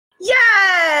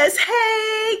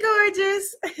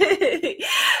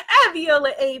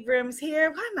Viola Abrams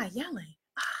here. Why am I yelling?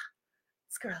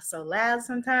 This girl's so loud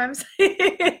sometimes.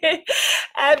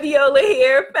 Viola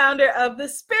here, founder of the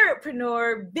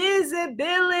Spiritpreneur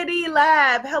Visibility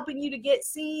Lab, helping you to get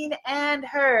seen and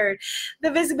heard.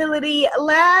 The Visibility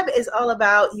Lab is all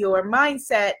about your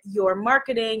mindset, your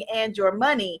marketing, and your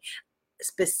money,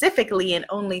 specifically and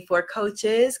only for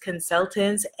coaches,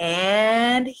 consultants,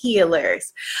 and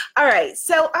healers. All right,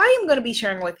 so I am going to be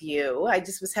sharing with you, I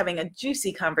just was having a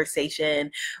juicy conversation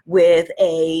with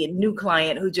a new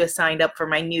client who just signed up for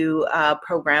my new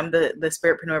program, the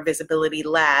Spiritpreneur Visibility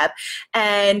Lab,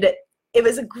 and it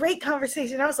was a great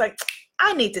conversation. I was like,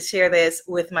 I need to share this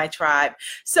with my tribe.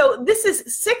 So this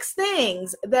is 6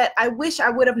 things that I wish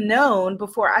I would have known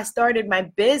before I started my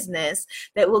business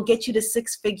that will get you to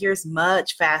 6 figures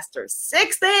much faster.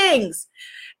 6 things.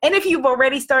 And if you've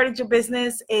already started your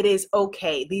business, it is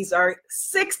okay. These are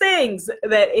 6 things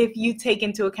that if you take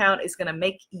into account, it's going to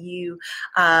make you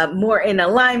more in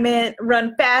alignment,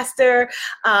 run faster,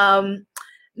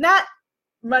 not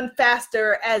run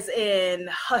faster as in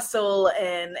hustle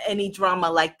and any drama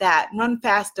like that. Run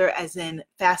faster as in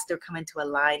faster come into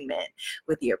alignment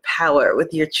with your power,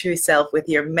 with your true self, with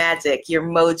your magic, your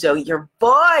mojo, your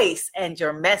voice, and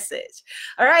your message.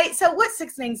 All right, so what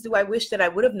 6 things do I wish that I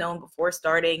would have known before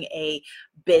starting a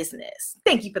business?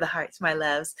 Thank you for the hearts, my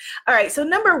loves. All right, so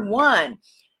number 1,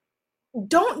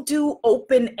 don't do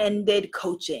open-ended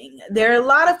coaching. There are a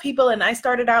lot of people, and I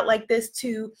started out like this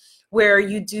too, where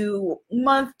you do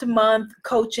month-to-month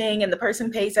coaching and the person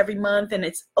pays every month and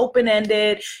it's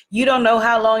open-ended. You don't know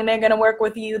how long they're going to work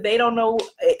with you. They don't know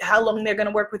how long they're going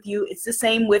to work with you. It's the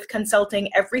same with consulting.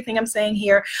 Everything I'm saying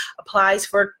here applies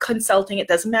for consulting. It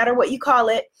doesn't matter what you call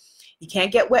it. You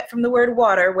can't get wet from the word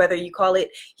water, whether you call it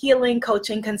healing,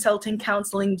 coaching, consulting,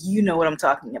 counseling, you know what I'm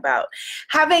talking about.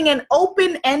 Having an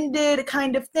open-ended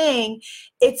kind of thing,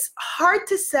 it's hard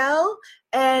to sell.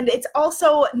 And it's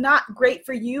also not great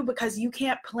for you because you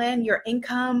can't plan your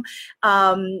income.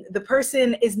 The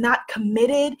person is not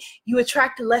committed. You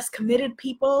attract less committed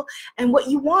people. And what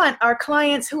you want are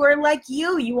clients who are like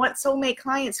you. You want soulmate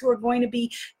clients who are going to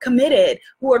be committed,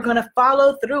 who are going to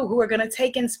follow through, who are going to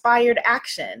take inspired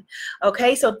action.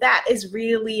 Okay, so that is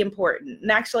really important. And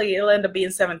actually, it'll end up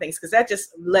being 7 things because that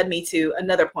just led me to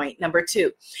another point, number 2.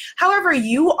 However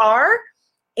you are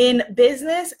in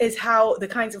business is how the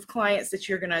kinds of clients that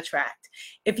you're going to attract.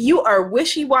 If you are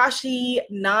wishy-washy,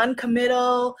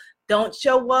 non-committal, don't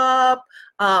show up,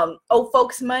 owe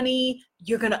folks money,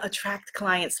 you're going to attract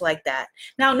clients like that.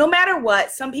 Now, no matter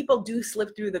what, some people do slip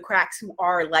through the cracks who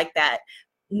are like that,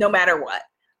 no matter what.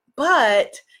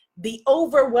 But the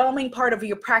overwhelming part of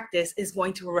your practice is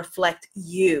going to reflect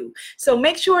you. So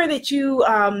make sure that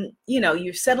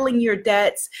you're settling your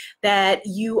debts, that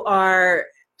you are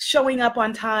showing up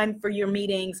on time for your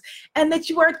meetings, and that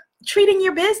you are treating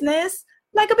your business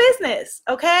like a business,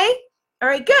 okay? All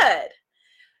right, good.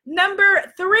 Number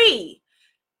 3,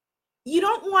 you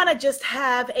don't want to just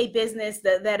have a business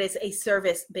that is a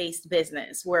service-based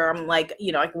business where I'm like,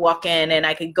 I can walk in and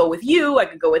I could go with you, I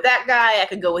could go with that guy, I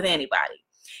could go with anybody.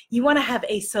 You want to have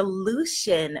a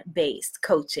solution-based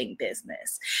coaching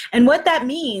business. And what that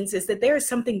means is that there is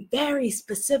something very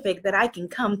specific that I can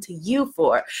come to you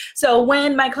for. So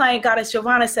when my client Goddess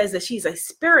Giovanna says that she's a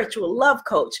spiritual love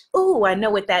coach, ooh, I know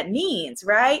what that means,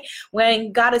 right?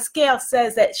 When Goddess Gail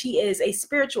says that she is a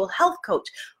spiritual health coach,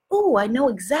 ooh, I know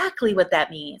exactly what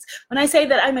that means. When I say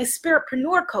that I'm a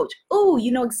spiritpreneur coach, ooh,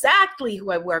 you know exactly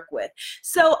who I work with.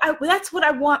 So that's what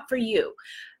I want for you.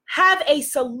 Have a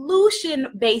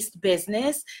solution-based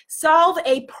business, solve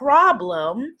a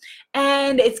problem,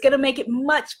 and it's going to make it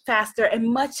much faster and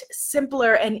much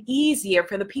simpler and easier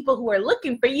for the people who are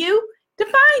looking for you to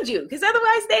find you, because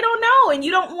otherwise they don't know, and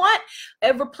you don't want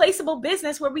a replaceable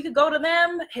business where we could go to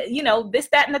them, this,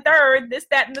 that, and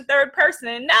the third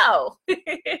person. No.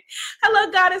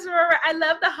 Hello, Goddess Aurora. I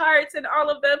love the hearts and all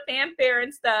of the fanfare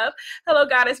and stuff. Hello,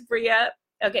 Goddess Bria.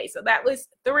 Okay, so that was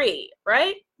 3,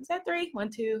 right? Is that 3? 1,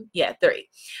 2? Yeah, 3.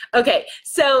 Okay,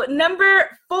 so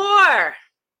number 4,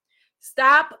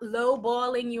 stop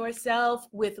lowballing yourself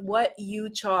with what you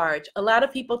charge. A lot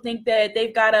of people think that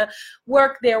they've got to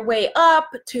work their way up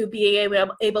to be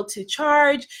able to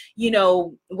charge,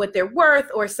 what they're worth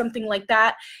or something like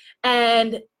that.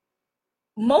 And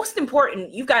most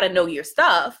important, you've got to know your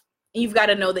stuff. You've got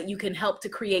to know that you can help to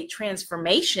create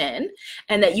transformation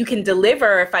and that you can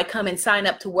deliver. If I come and sign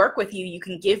up to work with you, you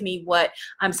can give me what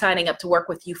I'm signing up to work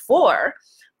with you for.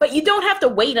 But you don't have to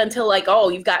wait until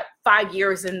you've got 5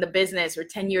 years in the business or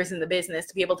 10 years in the business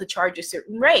to be able to charge a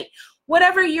certain rate.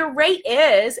 whatever your rate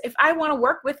is, if I want to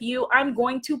work with you, I'm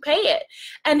going to pay it.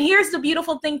 And here's the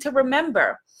beautiful thing to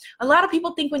remember. A lot of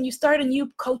people think when you start a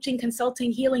new coaching,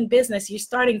 consulting, healing business, you're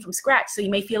starting from scratch. So you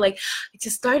may feel like, I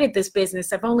just started this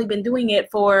business. I've only been doing it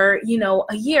for,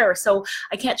 a year, so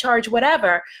I can't charge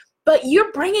whatever. But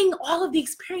you're bringing all of the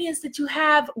experience that you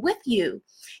have with you.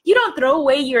 You don't throw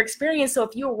away your experience. So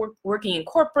if you were working in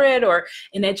corporate or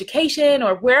in education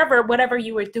or wherever, whatever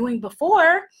you were doing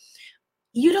before,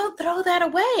 you don't throw that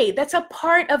away. That's a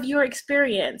part of your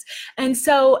experience. And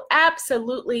so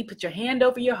absolutely put your hand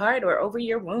over your heart or over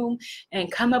your womb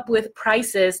and come up with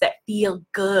prices that feel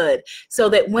good, so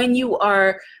that when you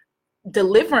are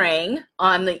delivering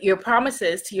on your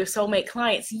promises to your soulmate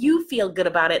clients, you feel good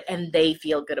about it and they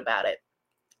feel good about it.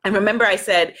 And remember I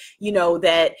said,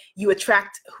 that you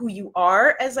attract who you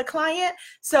are as a client.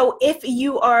 So if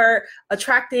you are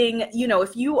attracting,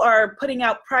 if you are putting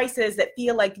out prices that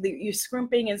feel like you're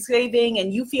scrimping and saving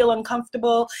and you feel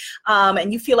uncomfortable,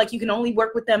 and you feel like you can only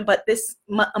work with them but this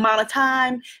amount of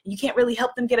time, you can't really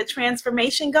help them get a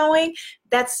transformation going,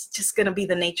 that's just going to be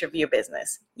the nature of your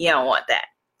business. You don't want that.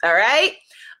 All right.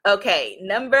 Okay.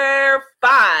 Number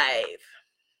 5.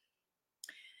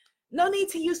 No need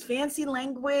to use fancy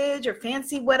language or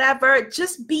fancy whatever.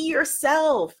 Just be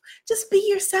yourself. Just be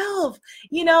yourself.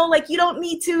 You don't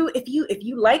need to, if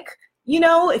you like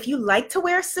to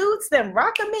wear suits, then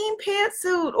rock a main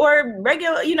pantsuit or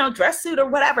regular, dress suit or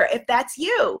whatever, if that's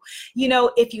you.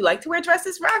 If you like to wear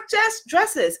dresses, rock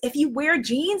dresses. If you wear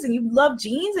jeans and you love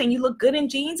jeans and you look good in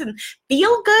jeans and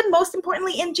feel good, most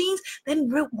importantly in jeans,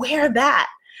 then wear that.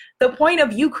 The point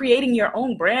of you creating your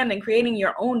own brand and creating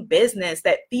your own business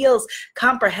that feels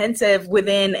comprehensive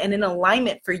within and in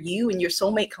alignment for you and your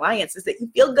soulmate clients is that you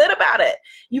feel good about it.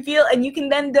 You feel, and you can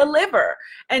then deliver.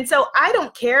 And so I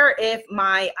don't care if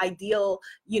my ideal,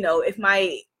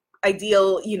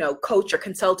 coach or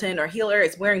consultant or healer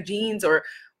is wearing jeans or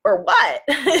what,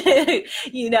 if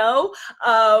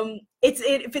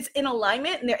it's in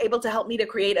alignment and they're able to help me to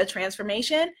create a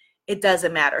transformation, it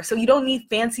doesn't matter. So you don't need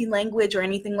fancy language or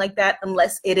anything like that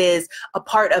unless it is a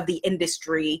part of the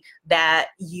industry that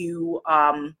you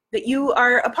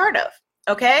are a part of.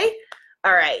 Okay?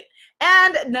 All right.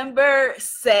 And number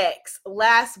 6,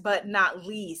 last but not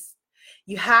least,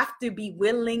 you have to be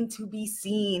willing to be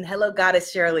seen. Hello,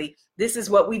 Goddess Shirley. This is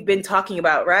what we've been talking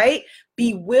about, right?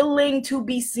 Be willing to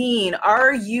be seen.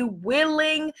 Are you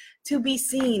willing to be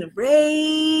seen?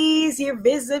 Raise your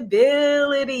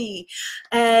visibility.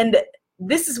 And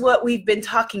this is what we've been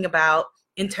talking about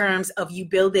in terms of you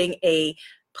building a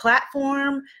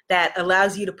platform that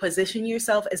allows you to position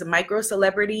yourself as a micro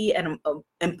celebrity and an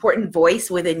important voice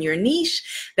within your niche,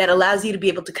 that allows you to be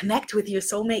able to connect with your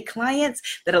soulmate clients,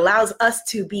 that allows us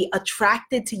to be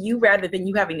attracted to you rather than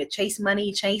you having to chase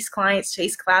money, chase clients,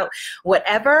 chase clout,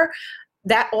 whatever.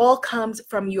 That all comes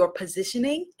from your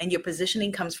positioning, and your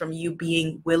positioning comes from you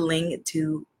being willing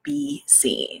to be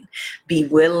seen. Be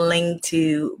willing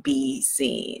to be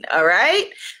seen. All right.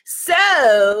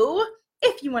 So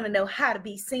if you want to know how to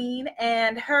be seen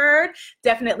and heard,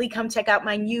 definitely come check out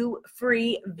my new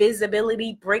free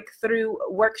visibility breakthrough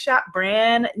workshop,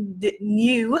 brand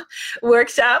new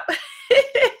workshop.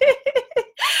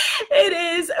 It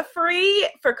is free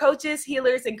for coaches,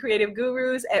 healers, and creative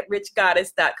gurus at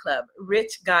richgoddess.club.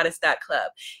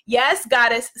 Richgoddess.club. Yes,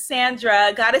 Goddess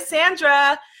Sandra,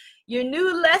 your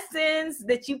new lessons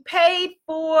that you paid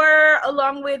for,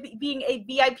 along with being a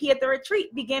VIP at the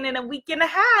retreat, begin in a week and a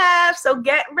half. So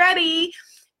get ready.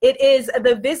 It is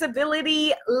the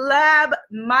Visibility Lab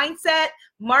Mindset,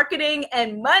 Marketing,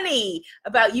 and Money,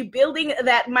 about you building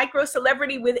that micro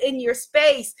celebrity within your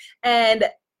space and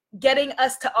getting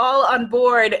us to all on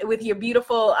board with your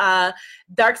beautiful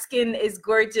Dark Skin is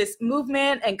Gorgeous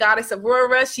movement. And Goddess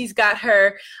Aurora, she's got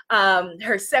her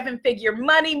 7-figure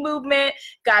money movement.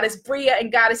 Goddess Bria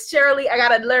and Goddess Shirley, I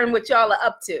gotta learn what y'all are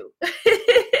up to. All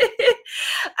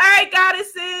right,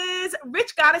 goddesses,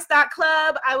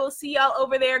 richgoddess.club. I will see y'all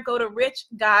over there. Go to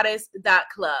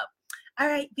richgoddess.club. All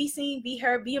right, be seen, be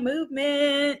heard, be a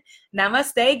movement.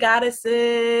 Namaste,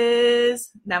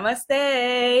 goddesses.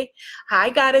 Namaste. Hi,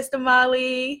 Goddess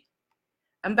Damali.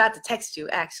 I'm about to text you,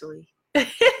 actually.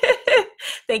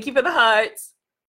 Thank you for the hearts.